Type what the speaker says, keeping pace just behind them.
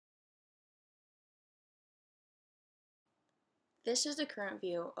This is the current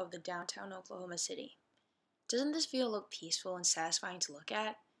view of the downtown Oklahoma City. Doesn't this view look peaceful and satisfying to look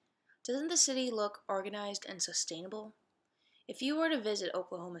at? Doesn't the city look organized and sustainable? If you were to visit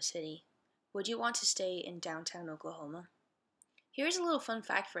Oklahoma City, would you want to stay in downtown Oklahoma? Here's a little fun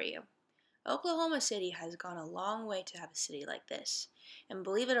fact for you. Oklahoma City has gone a long way to have a city like this. And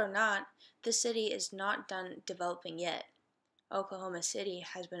believe it or not, this city is not done developing yet. Oklahoma City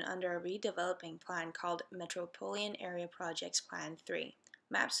has been under a redeveloping plan called Metropolitan Area Projects Plan 3,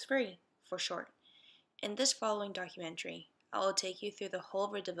 MAPS 3 for short. In this following documentary, I will take you through the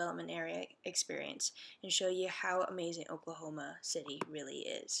whole redevelopment area experience and show you how amazing Oklahoma City really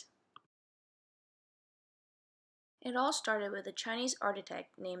is. It all started with a Chinese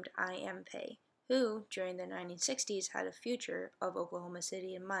architect named I.M. Pei, who, during the 1960s, had a future of Oklahoma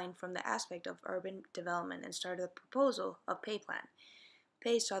City in mind from the aspect of urban development and started the proposal of Pei Plan.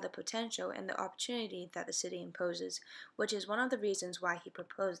 Pei saw the potential and the opportunity that the city imposes, which is one of the reasons why he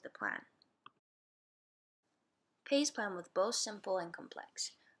proposed the plan. Pei's plan was both simple and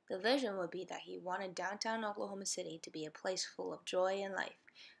complex. The vision would be that he wanted downtown Oklahoma City to be a place full of joy and life,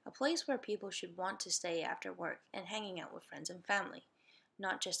 a place where people should want to stay after work and hanging out with friends and family,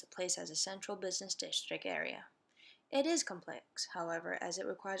 not just a place as a central business district area. It is complex, however, as it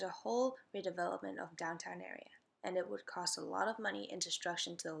requires a whole redevelopment of downtown area, and it would cost a lot of money and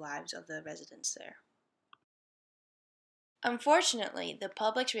destruction to the lives of the residents there. Unfortunately, the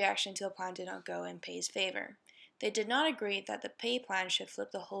public's reaction to the plan did not go in Pei's favor. They did not agree that the Pei plan should flip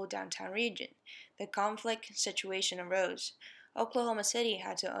the whole downtown region. The conflict situation arose. Oklahoma City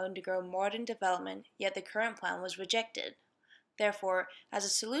had to undergo modern development, yet the current plan was rejected. Therefore, as a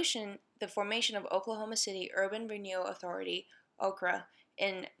solution, the formation of Oklahoma City Urban Renewal Authority, OCRA,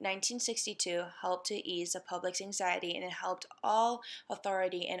 in 1962 helped to ease the public's anxiety, and it helped all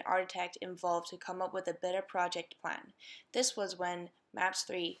authority and architect involved to come up with a better project plan. This was when MAPS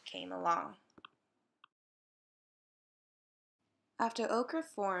 3 came along. After OCRA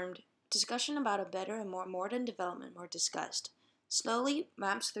formed, discussion about a better and more modern development were discussed. Slowly,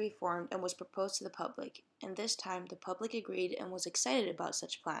 MAPS 3 formed and was proposed to the public, and this time the public agreed and was excited about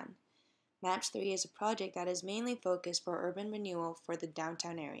such plan. MAPS 3 is a project that is mainly focused for urban renewal for the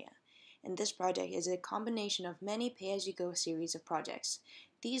downtown area, and this project is a combination of many pay-as-you-go series of projects.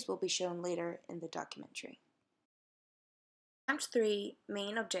 These will be shown later in the documentary. MAPS 3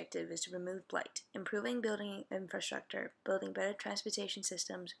 main objective is to remove blight, improving building infrastructure, building better transportation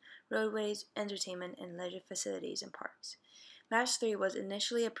systems, roadways, entertainment, and leisure facilities and parks. MAPS 3 was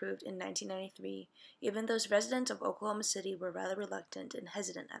initially approved in 1993, even though residents of Oklahoma City were rather reluctant and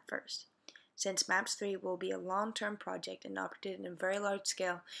hesitant at first. Since MAPS 3 will be a long-term project and operated in a very large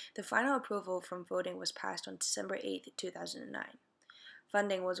scale, the final approval from voting was passed on December 8, 2009.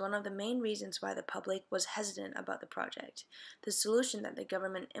 Funding was one of the main reasons why the public was hesitant about the project. The solution that the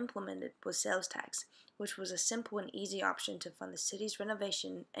government implemented was sales tax, which was a simple and easy option to fund the city's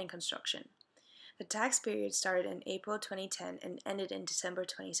renovation and construction. The tax period started in April 2010 and ended in December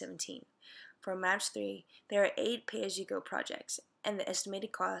 2017. For MAPS 3, there are 8 pay-as-you-go projects, and the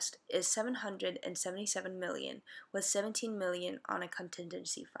estimated cost is $777 million, with $17 million on a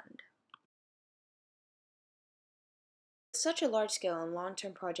contingency fund. With such a large-scale and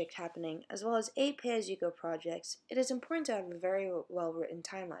long-term project happening, as well as 8 pay-as-you-go projects, it is important to have a very well-written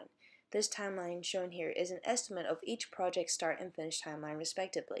timeline. This timeline shown here is an estimate of each project's start and finish timeline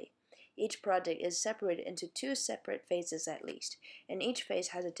respectively. Each project is separated into 2 separate phases at least, and each phase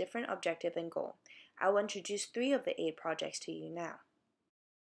has a different objective and goal. I will introduce 3 of the 8 projects to you now.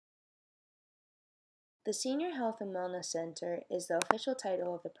 The Senior Health and Wellness Center is the official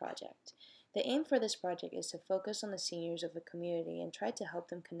title of the project. The aim for this project is to focus on the seniors of the community and try to help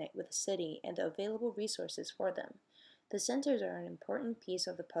them connect with the city and the available resources for them. The centers are an important piece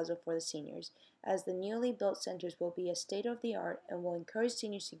of the puzzle for the seniors, as the newly built centers will be a state-of-the-art and will encourage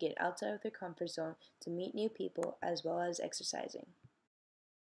seniors to get outside of their comfort zone to meet new people as well as exercising.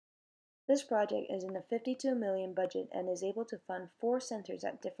 This project is in a $52 million budget and is able to fund 4 centers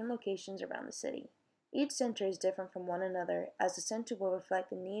at different locations around the city. Each center is different from one another, as the center will reflect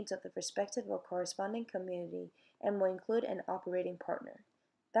the needs of the respective or corresponding community and will include an operating partner.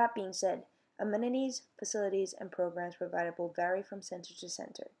 That being said, amenities, facilities, and programs provided will vary from center to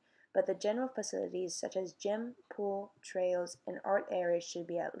center, but the general facilities such as gym, pool, trails, and art areas should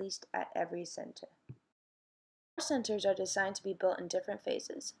be at least at every center. 4 centers are designed to be built in different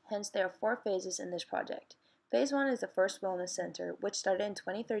phases, hence there are 4 phases in this project. Phase 1 is the first wellness center, which started in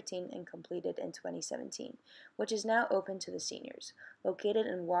 2013 and completed in 2017, which is now open to the seniors, located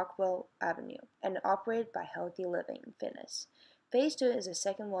in Walkwell Avenue, and operated by Healthy Living Fitness. Phase 2 is a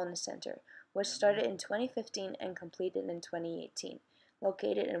second wellness center, which started in 2015 and completed in 2018,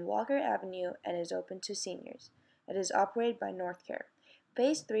 located in Walker Avenue and is open to seniors. It is operated by NorthCare.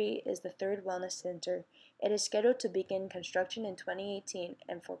 Phase 3 is the third wellness center. It is scheduled to begin construction in 2018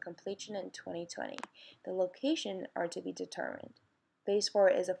 and for completion in 2020. The location are to be determined. Phase 4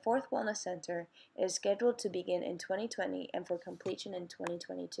 is a fourth wellness center. It is scheduled to begin in 2020 and for completion in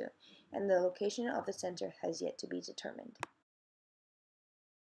 2022, and the location of the center has yet to be determined.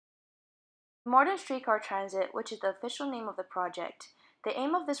 Modern Streetcar Transit, which is the official name of the project. The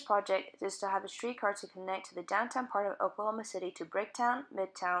aim of this project is to have a streetcar to connect to the downtown part of Oklahoma City to Bricktown,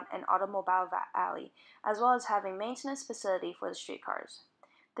 Midtown, and Automobile Alley, as well as having maintenance facility for the streetcars.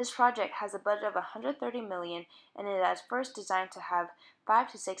 This project has a budget of $130 million and it is first designed to have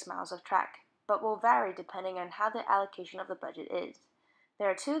 5 to 6 miles of track, but will vary depending on how the allocation of the budget is. There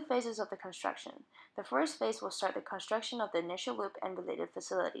are 2 phases of the construction. The first phase will start the construction of the initial loop and related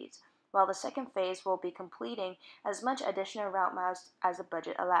facilities, while the second phase will be completing as much additional route miles as the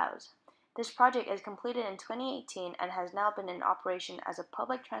budget allows. This project is completed in 2018 and has now been in operation as a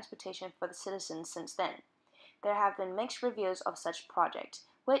public transportation for the citizens since then. There have been mixed reviews of such project,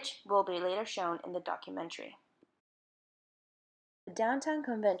 which will be later shown in the documentary. The Downtown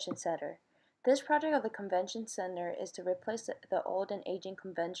Convention Center. This project of the Convention Center is to replace the old and aging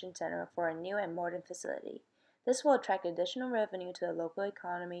Convention Center for a new and modern facility. This will attract additional revenue to the local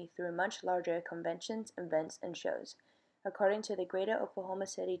economy through much larger conventions, events, and shows. According to the Greater Oklahoma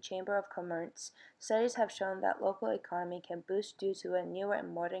City Chamber of Commerce, studies have shown that local economy can boost due to a newer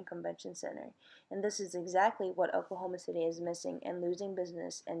and modern convention center, and this is exactly what Oklahoma City is missing and losing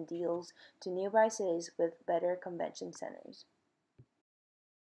business and deals to nearby cities with better convention centers.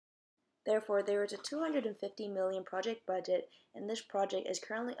 Therefore, there is a $250 million project budget, and this project is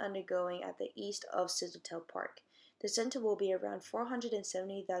currently undergoing at the east of Sizzletail Park. The center will be around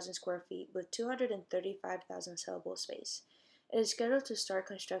 470,000 square feet with 235,000 sellable space. It is scheduled to start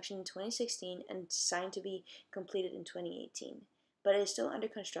construction in 2016 and designed to be completed in 2018. But it is still under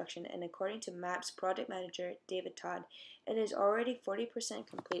construction, and according to MAP's project manager, David Todd, it is already 40%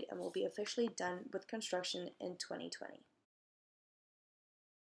 complete and will be officially done with construction in 2020.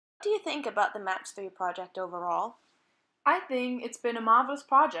 What do you think about the MAPS 3 project overall? I think it's been a marvelous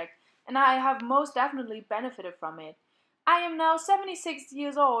project, and I have most definitely benefited from it. I am now 76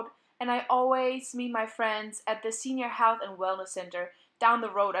 years old, and I always meet my friends at the Senior Health and Wellness Center down the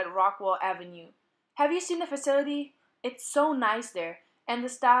road at Rockwell Avenue. Have you seen the facility? It's so nice there, and the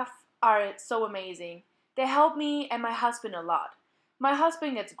staff are so amazing. They help me and my husband a lot. My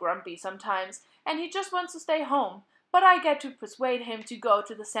husband gets grumpy sometimes, and he just wants to stay home. But I get to persuade him to go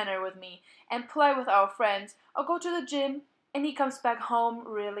to the center with me and play with our friends or go to the gym, and he comes back home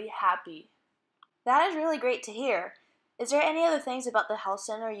really happy. That is really great to hear. Is there any other things about the health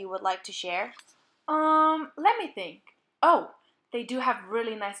center you would like to share? Let me think. Oh, they do have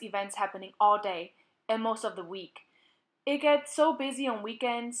really nice events happening all day and most of the week. It gets so busy on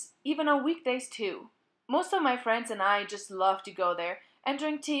weekends, even on weekdays too. Most of my friends and I just love to go there and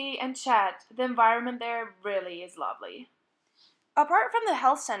drink tea and chat. The environment there really is lovely. Apart from the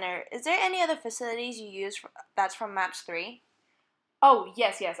health center, is there any other facilities you use that's from MAPS 3? Oh,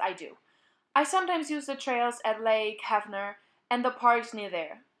 yes, I do. I sometimes use the trails at Lake Hefner and the parks near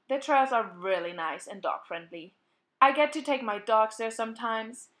there. The trails are really nice and dog-friendly. I get to take my dogs there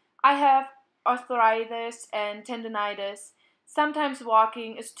sometimes. I have arthritis and tendinitis. Sometimes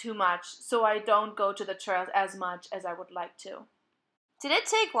walking is too much, so I don't go to the trails as much as I would like to. Did it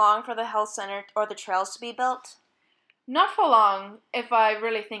take long for the health center or the trails to be built? Not for long, if I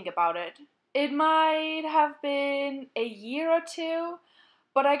really think about it. It might have been a year or two,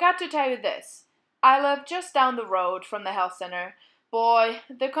 but I got to tell you this. I live just down the road from the health center. Boy,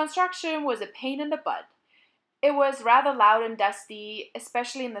 the construction was a pain in the butt. It was rather loud and dusty,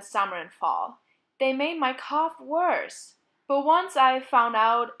 especially in the summer and fall. They made my cough worse. But once I found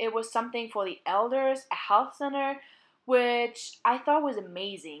out it was something for the elders, a health center, which I thought was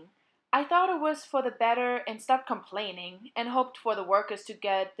amazing. I thought it was for the better and stopped complaining and hoped for the workers to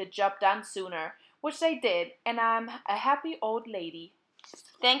get the job done sooner, which they did, and I'm a happy old lady.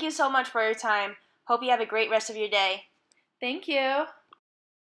 Thank you so much for your time. Hope you have a great rest of your day. Thank you.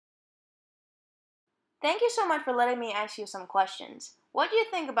 Thank you so much for letting me ask you some questions. What do you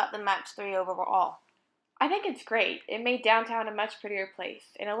think about the MAPS 3 overall? I think it's great. It made downtown a much prettier place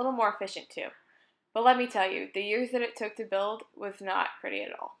and a little more efficient too. But let me tell you, the years that it took to build was not pretty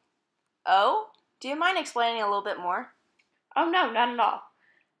at all. Oh? Do you mind explaining a little bit more? Oh no, not at all.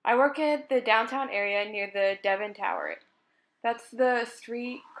 I work at the downtown area near the Devon Tower. That's the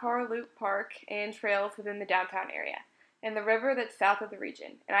streetcar loop park and trails within the downtown area. and the river that's south of the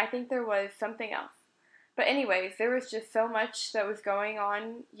region, and I think there was something else. But anyways, there was just so much that was going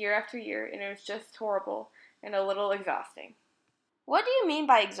on year after year, and it was just horrible and a little exhausting. What do you mean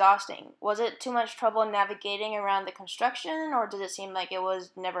by exhausting? Was it too much trouble navigating around the construction, or did it seem like it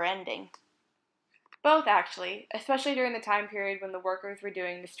was never ending? Both, actually, especially during the time period when the workers were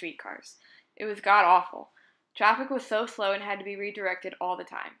doing the streetcars. It was god awful. Traffic was so slow and had to be redirected all the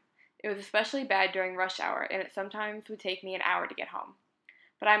time. It was especially bad during rush hour, and it sometimes would take me an hour to get home.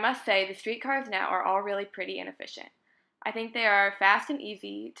 But I must say, the streetcars now are all really pretty and efficient. I think they are fast and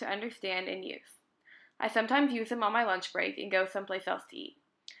easy to understand and use. I sometimes use them on my lunch break and go someplace else to eat.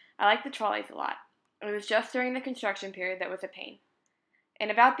 I like the trolleys a lot. It was just during the construction period that was a pain. And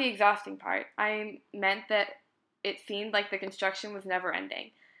about the exhausting part, I meant that it seemed like the construction was never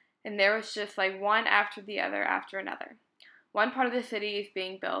ending, and there was just like one after the other after another. One part of the city is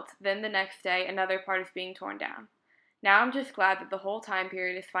being built, then the next day another part is being torn down. Now I'm just glad that the whole time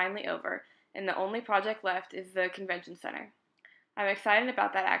period is finally over, and the only project left is the convention center. I'm excited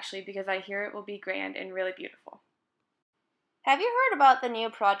about that actually because I hear it will be grand and really beautiful. Have you heard about the new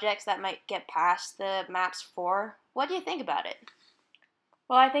projects that might get past the Maps 4? What do you think about it?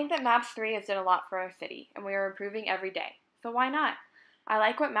 Well, I think that Maps 3 has done a lot for our city, and we are improving every day. So why not? I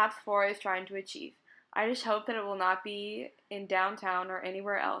like what Maps 4 is trying to achieve. I just hope that it will not be in downtown or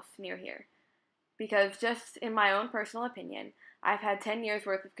anywhere else near here. Because just in my own personal opinion, I've had 10 years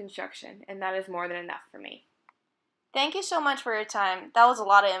worth of construction, and that is more than enough for me. Thank you so much for your time. That was a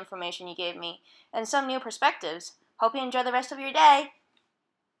lot of information you gave me, and some new perspectives. Hope you enjoy the rest of your day.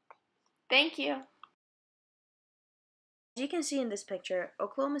 Thank you. As you can see in this picture,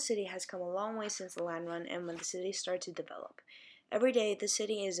 Oklahoma City has come a long way since the land run and when the city started to develop. Every day, the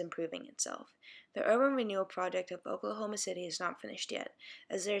city is improving itself. The urban renewal project of Oklahoma City is not finished yet,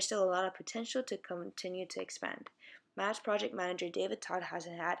 as there is still a lot of potential to continue to expand. MAPS project manager David Todd has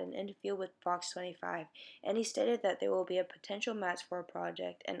had an interview with Fox 25, and he stated that there will be a potential MAPS for a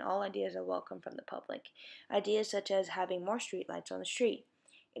project, and all ideas are welcome from the public. Ideas such as having more streetlights on the street.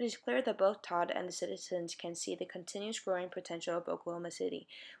 It is clear that both Todd and the citizens can see the continuous growing potential of Oklahoma City,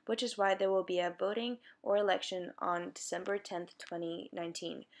 which is why there will be a voting or election on December 10,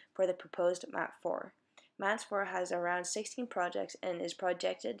 2019, for the proposed MAP 4. MAP 4 has around 16 projects and is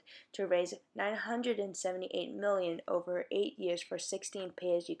projected to raise $978 million over 8 years for 16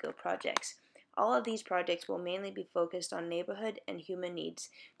 pay-as-you-go projects. All of these projects will mainly be focused on neighborhood and human needs,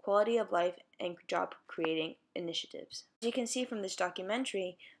 quality of life, and job-creating initiatives. As you can see from this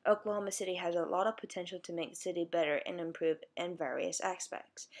documentary, Oklahoma City has a lot of potential to make the city better and improve in various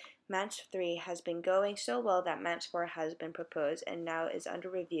aspects. MAPS 3 has been going so well that MAPS 4 has been proposed and now is under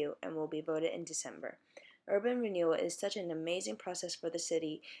review and will be voted in December. Urban renewal is such an amazing process for the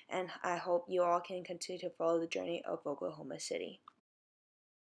city, and I hope you all can continue to follow the journey of Oklahoma City.